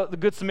like the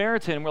Good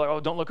Samaritan. And we're like, oh,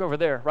 don't look over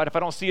there. Right? If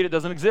I don't see it, it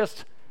doesn't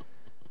exist.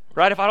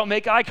 Right? If I don't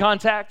make eye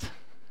contact,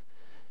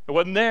 it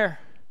wasn't there.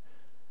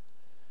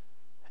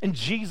 And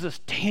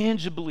Jesus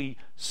tangibly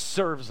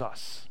serves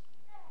us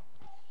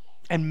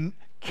and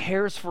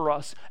cares for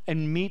us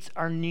and meets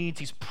our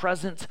needs. He's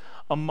present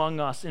among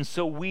us. And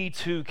so we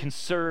too can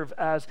serve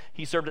as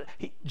he served.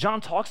 John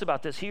talks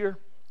about this here.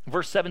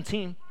 Verse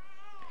 17,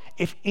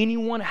 "If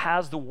anyone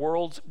has the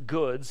world's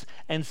goods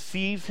and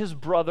sees his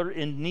brother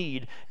in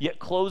need, yet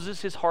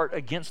closes his heart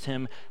against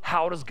him,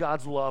 how does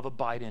God's love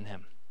abide in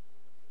him?"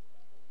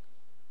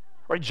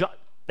 Right, John,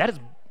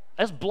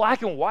 that's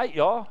black and white,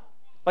 y'all.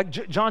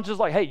 John's just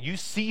like, hey, you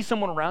see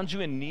someone around you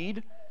in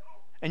need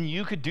and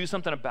you could do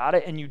something about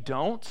it and you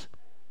don't?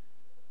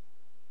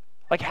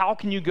 How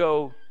can you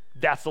go,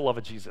 that's the love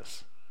of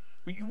Jesus?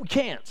 We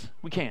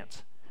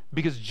can't.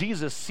 Because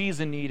Jesus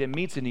sees a need and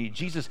meets a need.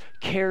 Jesus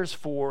cares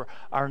for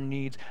our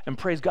needs. And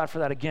praise God for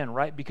that again,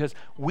 right? Because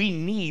we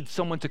need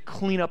someone to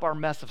clean up our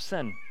mess of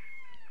sin.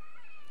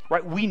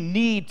 Right? We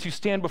need to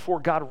stand before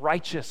God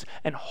righteous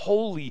and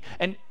holy.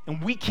 And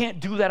we can't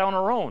do that on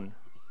our own.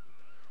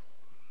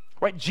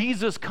 Right?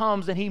 Jesus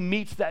comes and he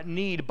meets that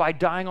need by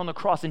dying on the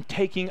cross and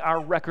taking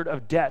our record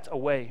of debt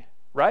away.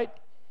 Right?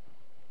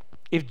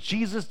 If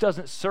Jesus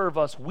doesn't serve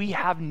us, we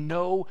have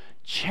no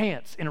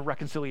chance in a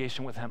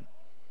reconciliation with him.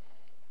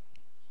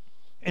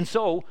 And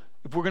so,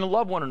 if we're going to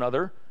love one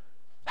another,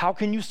 how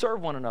can you serve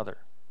one another?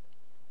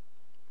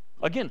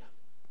 Again,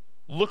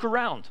 look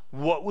around.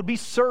 What would be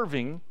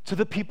serving to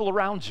the people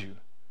around you?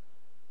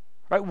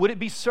 Right? Would it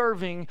be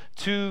serving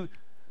to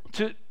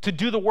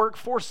do the work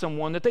for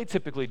someone that they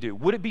typically do?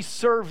 Would it be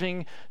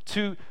serving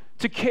to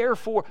care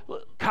for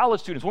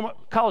college students?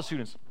 College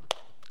students,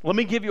 let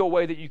me give you a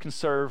way that you can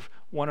serve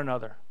one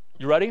another.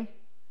 You ready?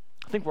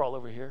 I think we're all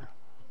over here,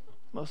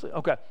 mostly.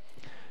 Okay.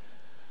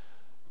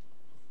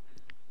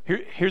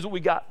 Here's what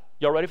we got.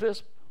 Y'all ready for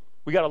this?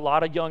 We got a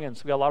lot of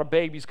youngins. We got a lot of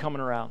babies coming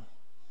around.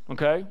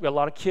 Okay? We got a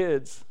lot of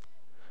kids.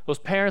 Those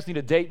parents need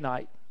a date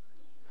night.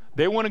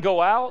 They want to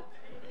go out.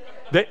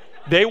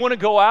 They want to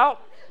go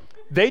out.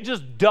 They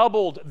just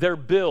doubled their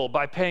bill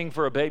by paying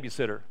for a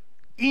babysitter.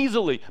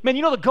 Easily. Man,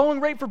 you know the going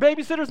rate for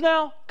babysitters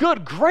now?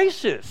 Good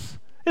gracious.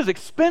 It's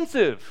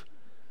expensive.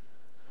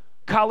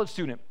 College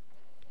student,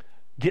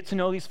 get to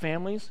know these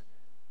families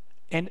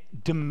and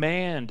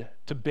demand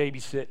to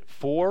babysit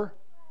for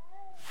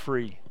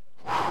free.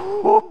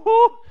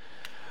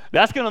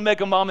 That's going to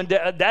make a mom and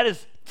dad, that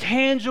is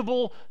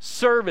tangible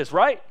service,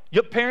 right?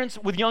 Your parents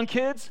with young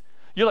kids,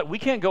 you're like, we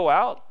can't go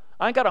out.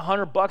 I ain't got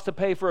 $100 to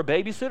pay for a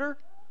babysitter.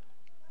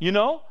 You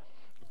know?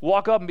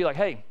 Walk up and be like,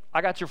 hey,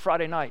 I got your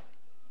Friday night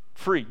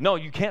free. No,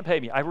 you can't pay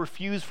me. I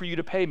refuse for you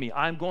to pay me.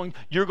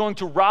 You're going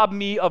to rob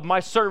me of my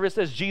service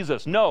as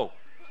Jesus. No.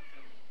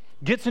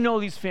 Get to know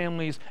these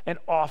families and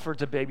offer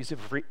to babysit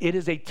for free. It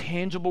is a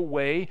tangible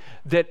way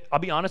that, I'll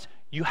be honest,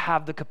 you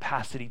have the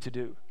capacity to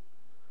do.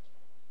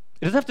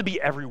 It doesn't have to be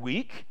every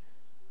week.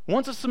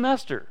 Once a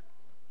semester.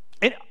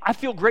 And I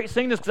feel great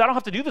saying this because I don't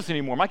have to do this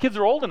anymore. My kids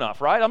are old enough,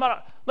 right? I'm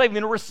not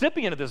even a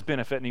recipient of this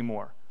benefit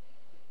anymore.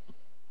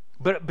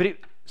 But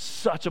it's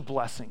such a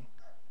blessing.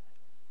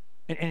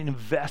 And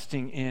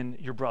investing in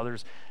your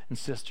brothers and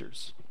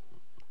sisters.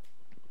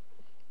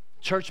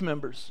 Church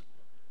members.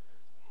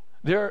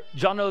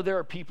 Y'all know there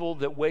are people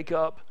that wake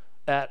up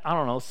at,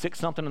 6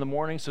 something in the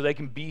morning so they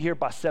can be here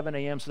by 7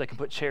 a.m. so they can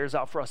put chairs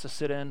out for us to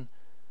sit in. And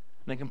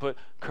they can put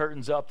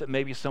curtains up that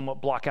maybe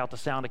somewhat block out the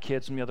sound of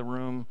kids from the other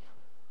room,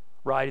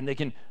 right? And they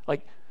can,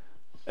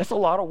 it's a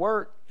lot of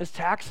work. It's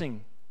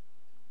taxing.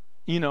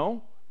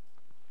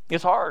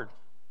 It's hard.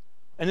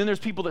 And then there's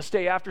people that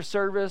stay after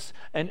service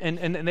and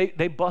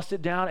they bust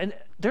it down. And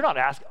they're not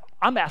asking,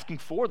 I'm asking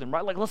for them,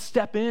 right? Let's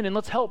step in and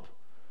let's help.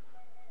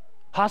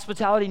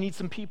 Hospitality needs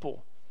some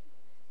people.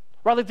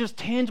 Right, there's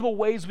tangible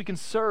ways we can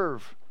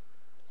serve.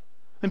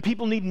 And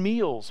people need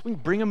meals. We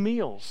can bring them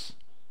meals.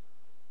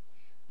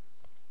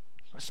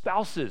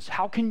 Spouses,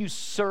 how can you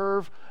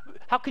serve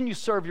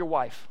your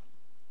wife?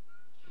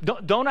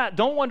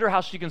 Don't wonder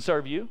how she can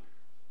serve you.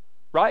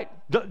 Right?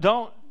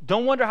 Don't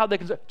wonder how they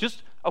can serve.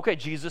 Just, okay,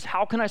 Jesus,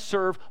 how can I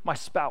serve my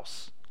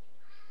spouse?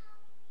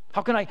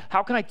 How can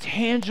I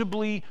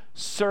tangibly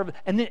serve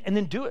and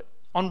then do it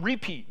on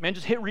repeat? Man,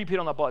 just hit repeat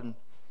on that button.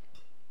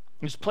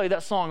 And just play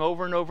that song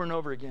over and over and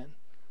over again.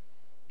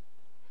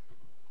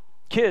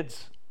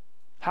 Kids,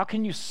 how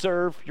can you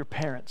serve your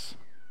parents?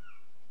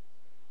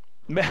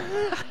 Man,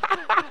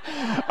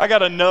 I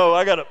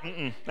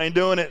ain't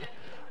doing it.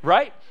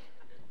 Right?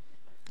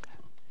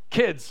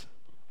 Kids,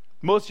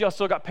 most of y'all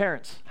still got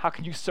parents. How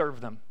can you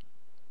serve them?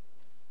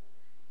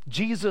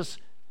 Jesus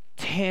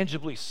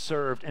tangibly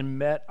served and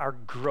met our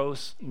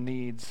gross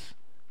needs.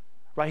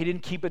 Right? He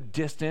didn't keep a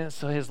distance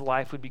so his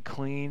life would be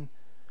clean.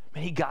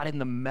 Man, he got in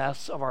the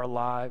mess of our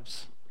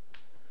lives.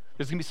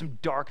 There's going to be some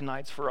dark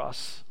nights for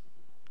us.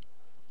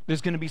 There's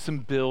going to be some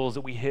bills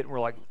that we hit and we're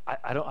like,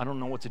 I don't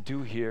know what to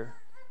do here.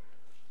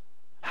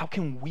 How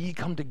can we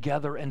come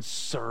together and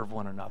serve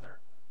one another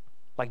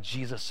like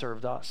Jesus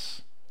served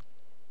us?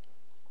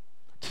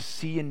 To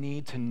see a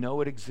need, to know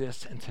it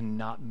exists, and to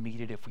not meet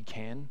it if we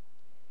can,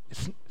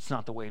 it's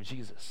not the way of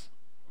Jesus.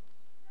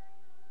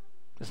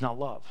 It's not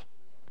love.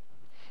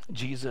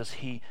 Jesus,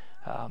 he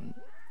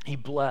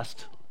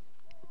blessed.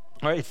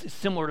 All right, it's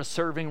similar to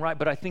serving, right?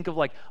 But I think of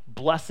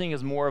blessing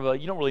as more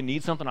of you don't really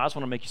need something. I just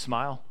want to make you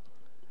smile,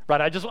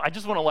 right? I just want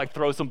to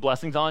throw some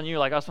blessings on you.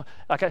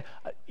 The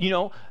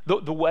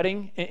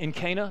wedding in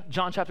Cana,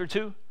 John chapter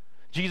 2.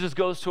 Jesus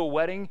goes to a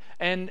wedding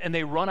and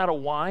they run out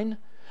of wine,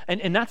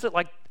 and that's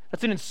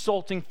that's an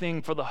insulting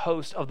thing for the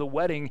host of the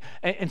wedding.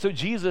 And so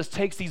Jesus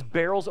takes these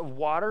barrels of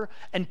water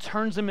and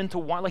turns them into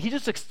wine. He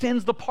just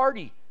extends the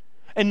party,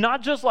 and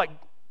not just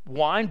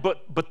wine,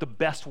 but the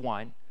best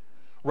wine.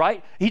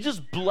 Right? He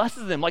just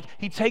blesses them.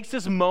 He takes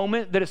this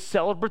moment that is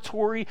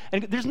celebratory,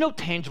 and there's no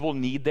tangible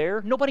need there.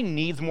 Nobody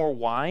needs more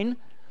wine.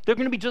 They're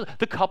going to be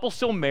the couple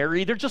still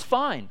married. They're just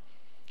fine.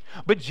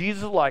 But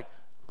Jesus is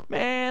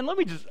man,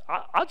 I'm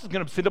just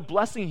going to send a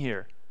blessing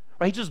here.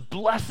 Right? He just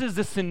blesses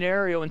this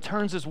scenario and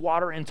turns this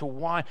water into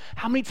wine.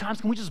 How many times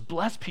can we just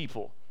bless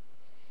people?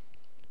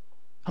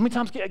 How many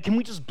times can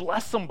we just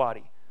bless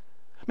somebody?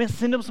 Man,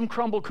 send them some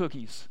crumble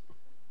cookies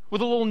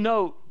with a little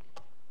note.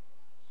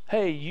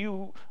 Hey,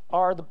 you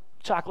are the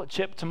chocolate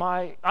chip to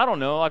my, I don't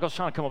know, I was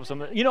trying to come up with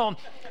something.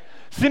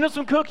 Send them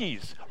some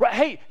cookies. Right?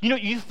 Hey,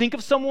 you think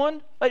of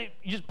someone, you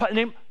just put a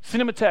name,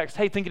 send them a text.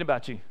 Hey, thinking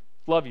about you.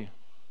 Love you.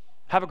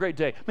 Have a great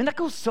day. Man, that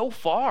goes so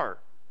far.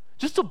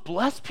 Just to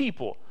bless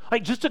people.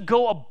 Just to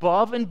go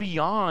above and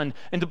beyond.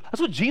 And that's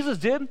what Jesus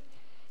did.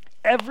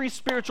 Every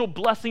spiritual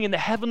blessing in the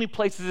heavenly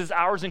places is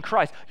ours in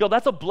Christ. Yo,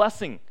 that's a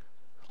blessing.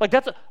 Like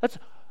that's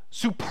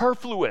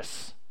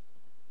superfluous.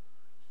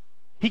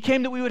 He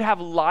came that we would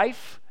have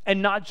life,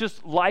 and not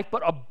just life,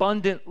 but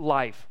abundant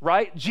life,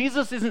 right?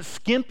 Jesus isn't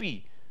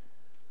skimpy,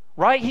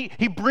 right?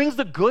 He brings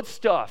the good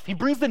stuff. He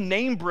brings the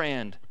name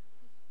brand.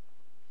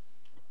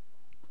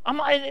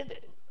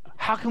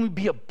 How can we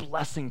be a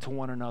blessing to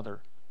one another?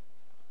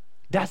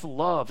 That's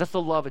love. That's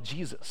the love of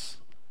Jesus.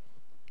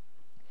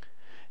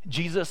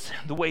 Jesus,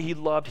 the way he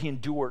loved, he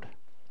endured.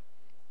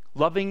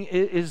 Loving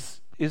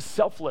is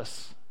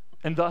selfless,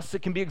 and thus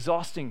it can be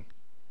exhausting.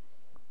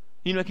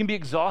 You know, it can be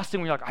exhausting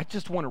when you're like, I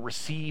just want to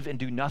receive and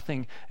do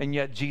nothing, and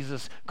yet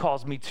Jesus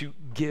calls me to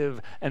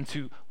give and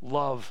to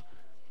love.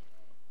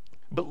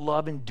 But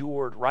love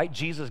endured, right?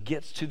 Jesus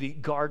gets to the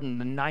garden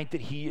the night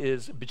that he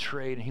is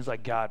betrayed, and he's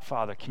like, God,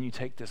 Father, can you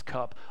take this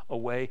cup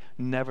away?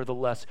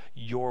 Nevertheless,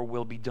 your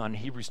will be done.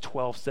 Hebrews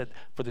 12 said,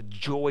 for the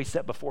joy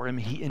set before him,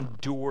 he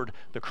endured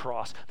the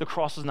cross. The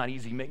cross was not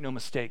easy, make no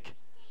mistake.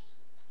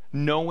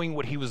 Knowing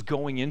what he was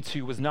going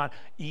into was not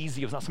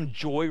easy. It was not some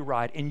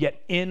joyride, and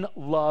yet in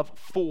love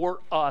for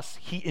us,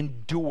 he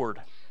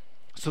endured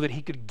so that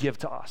he could give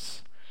to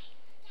us.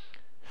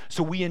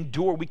 So we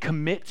endure, we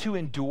commit to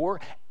endure,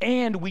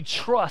 and we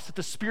trust that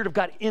the Spirit of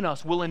God in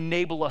us will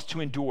enable us to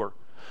endure.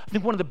 I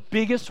think one of the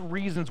biggest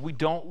reasons we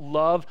don't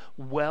love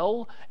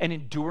well and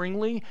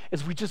enduringly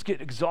is we just get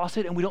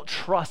exhausted and we don't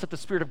trust that the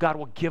Spirit of God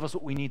will give us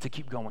what we need to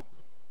keep going.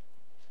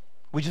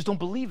 We just don't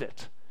believe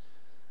it.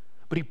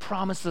 But he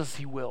promises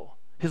he will.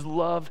 His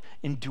love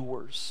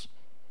endures.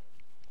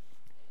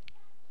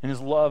 And his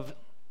love,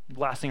 the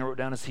last thing I wrote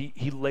down is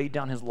he laid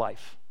down his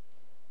life.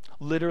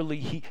 Literally,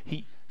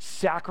 he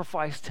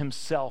sacrificed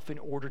himself in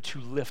order to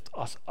lift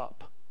us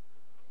up.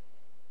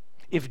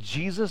 If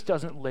Jesus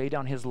doesn't lay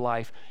down his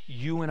life,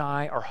 you and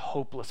I are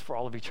hopeless for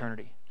all of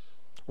eternity.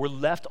 We're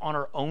left on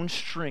our own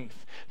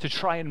strength to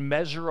try and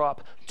measure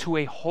up to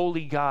a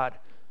holy God.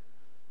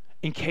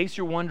 In case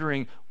you're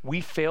wondering,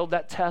 we failed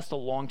that test a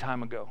long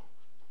time ago.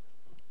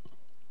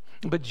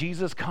 But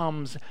Jesus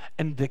comes,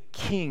 and the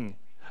King,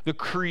 the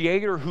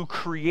Creator who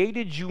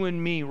created you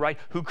and me, right,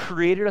 who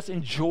created us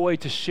in joy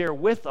to share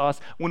with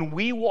us, when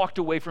we walked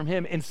away from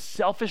him in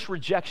selfish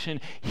rejection,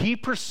 he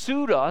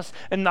pursued us.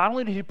 And not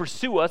only did he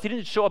pursue us, he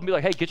didn't show up and be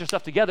like, hey, get your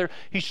stuff together.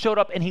 He showed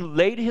up and he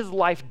laid his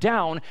life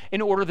down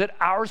in order that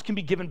ours can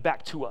be given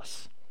back to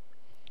us.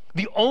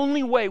 The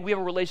only way we have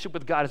a relationship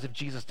with God is if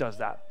Jesus does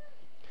that.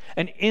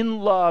 And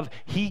in love,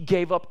 he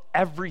gave up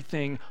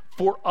everything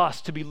for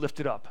us to be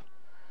lifted up.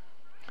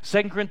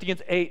 2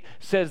 Corinthians 8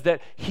 says that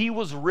he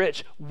was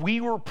rich,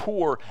 we were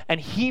poor, and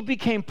he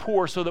became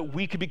poor so that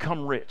we could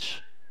become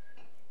rich.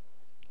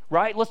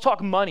 Right? Let's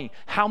talk money.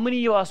 How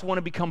many of us want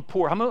to become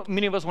poor? How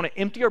many of us want to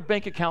empty our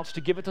bank accounts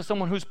to give it to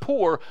someone who's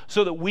poor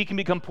so that we can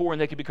become poor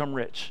and they can become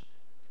rich?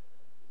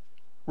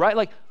 Right?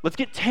 Like, let's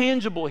get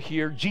tangible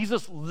here.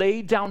 Jesus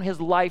laid down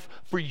his life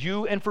for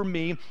you and for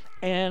me,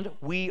 and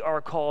we are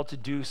called to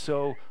do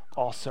so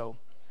also.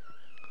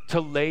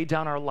 To lay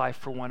down our life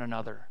for one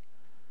another.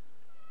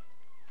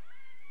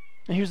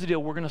 And here's the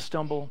deal, we're going to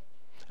stumble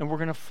and we're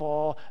going to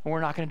fall and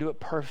we're not going to do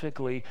it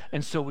perfectly.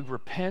 And so we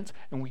repent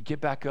and we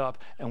get back up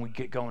and we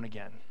get going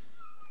again.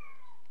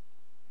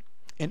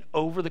 And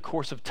over the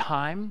course of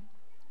time,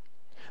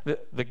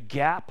 the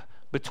gap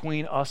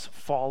between us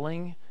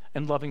falling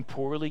and loving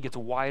poorly gets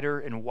wider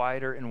and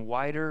wider and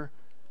wider.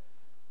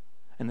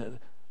 And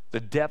the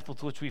depth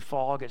with which we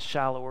fall gets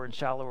shallower and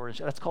shallower. And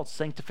that's called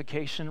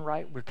sanctification,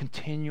 right? We're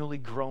continually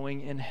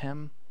growing in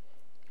him.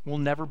 We'll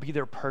never be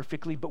there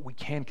perfectly, but we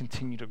can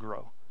continue to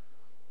grow.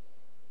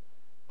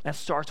 That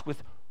starts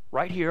with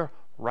right here,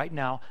 right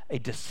now, a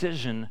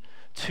decision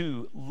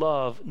to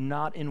love,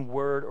 not in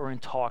word or in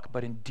talk,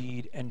 but in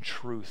deed and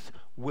truth.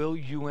 Will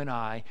you and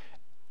I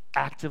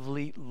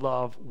actively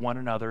love one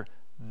another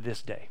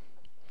this day,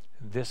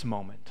 this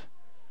moment?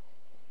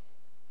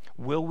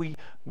 Will we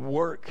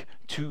work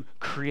to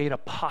create a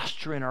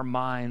posture in our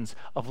minds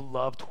of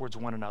love towards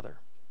one another?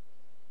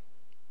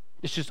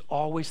 It's just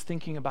always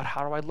thinking about,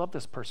 how do I love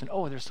this person?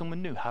 Oh, there's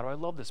someone new. How do I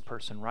love this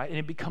person, right? And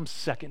it becomes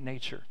second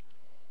nature.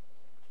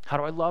 How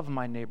do I love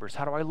my neighbors?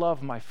 How do I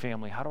love my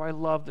family? How do I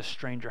love the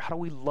stranger? How do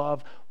we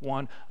love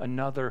one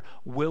another?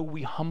 Will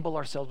we humble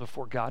ourselves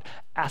before God,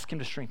 ask him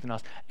to strengthen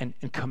us, and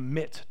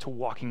commit to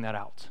walking that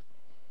out?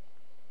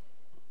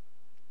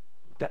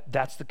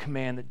 That's the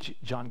command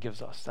that John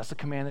gives us. That's the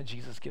command that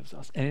Jesus gives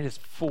us. And it is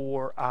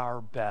for our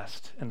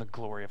best and the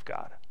glory of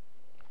God.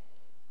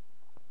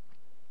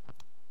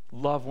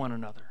 Love one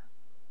another.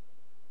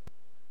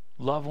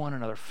 Love one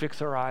another.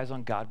 Fix our eyes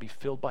on God. Be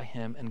filled by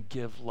him and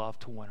give love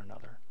to one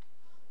another,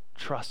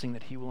 trusting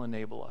that he will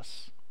enable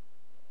us.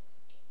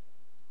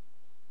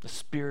 The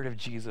Spirit of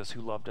Jesus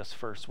who loved us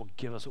first will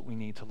give us what we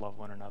need to love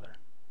one another.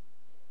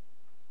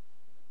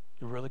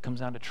 It really comes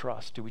down to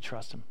trust. Do we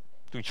trust him?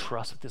 Do we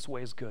trust that this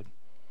way is good?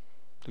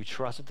 Do we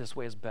trust that this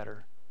way is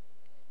better?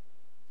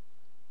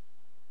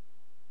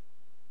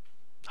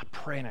 I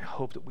pray and I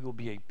hope that we will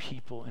be a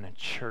people in a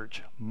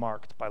church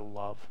marked by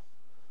love.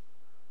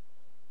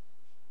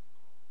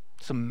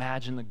 Just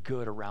imagine the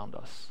good around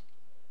us,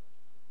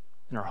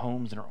 in our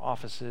homes, in our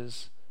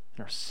offices,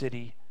 in our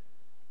city.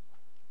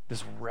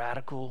 This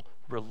radical,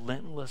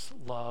 relentless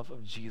love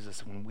of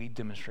Jesus. When we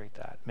demonstrate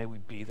that, may we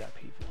be that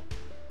people.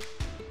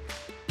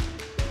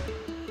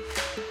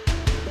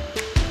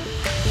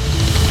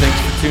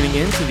 Thanks for tuning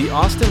in to the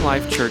Austin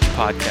Life Church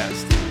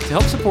podcast. To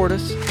help support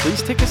us,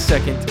 please take a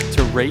second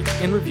to rate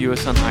and review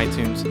us on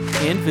iTunes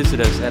and visit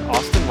us at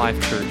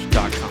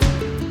austinlifechurch.com.